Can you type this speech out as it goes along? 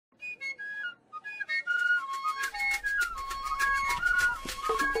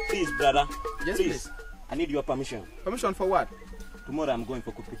Please, brother. Yes, please. I need your permission. Permission for what? Tomorrow I'm going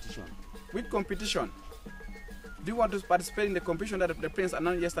for competition. Which competition? Do you want to participate in the competition that the prince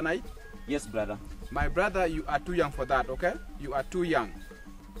announced yesterday? Yes, brother. My brother, you are too young for that, okay? You are too young.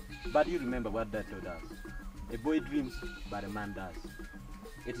 But you remember what Dad told us. A boy dreams, but a man does.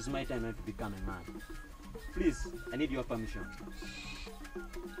 It is my time now to become a man. Please, I need your permission.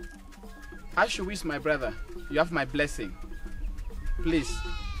 I should wish my brother, you have my blessing. Please,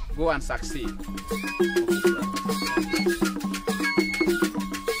 go and succeed.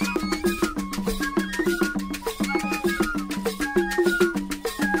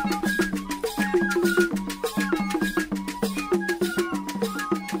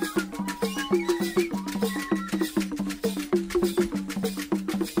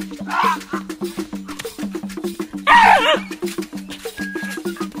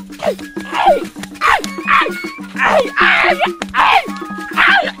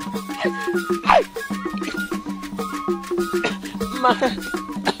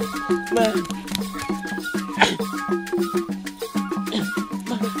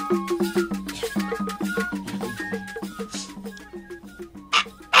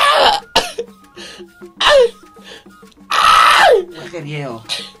 Viejo.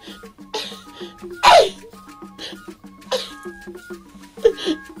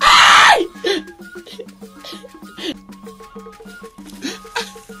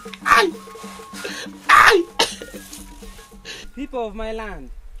 People of my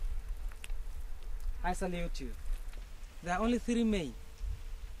land, I salute you. There are only 3 men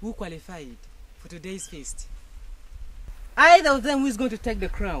who qualified for today's feast. Either of them who is going to take the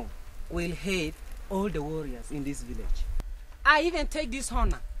crown will head all the warriors in this village. I even take this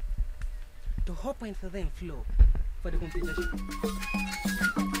honor to open for them flow for the competition.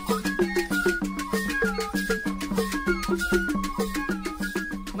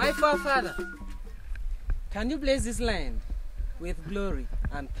 My forefather, can you bless this land with glory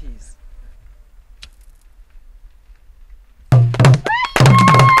and peace?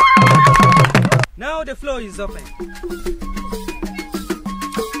 Now the floor is open.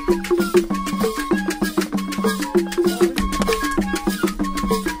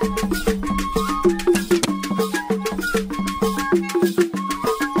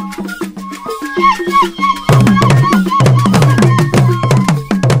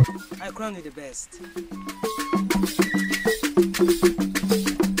 I crown you the best.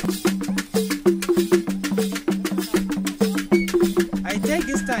 I take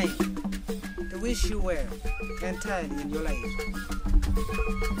this time to wish you well entirely in your life.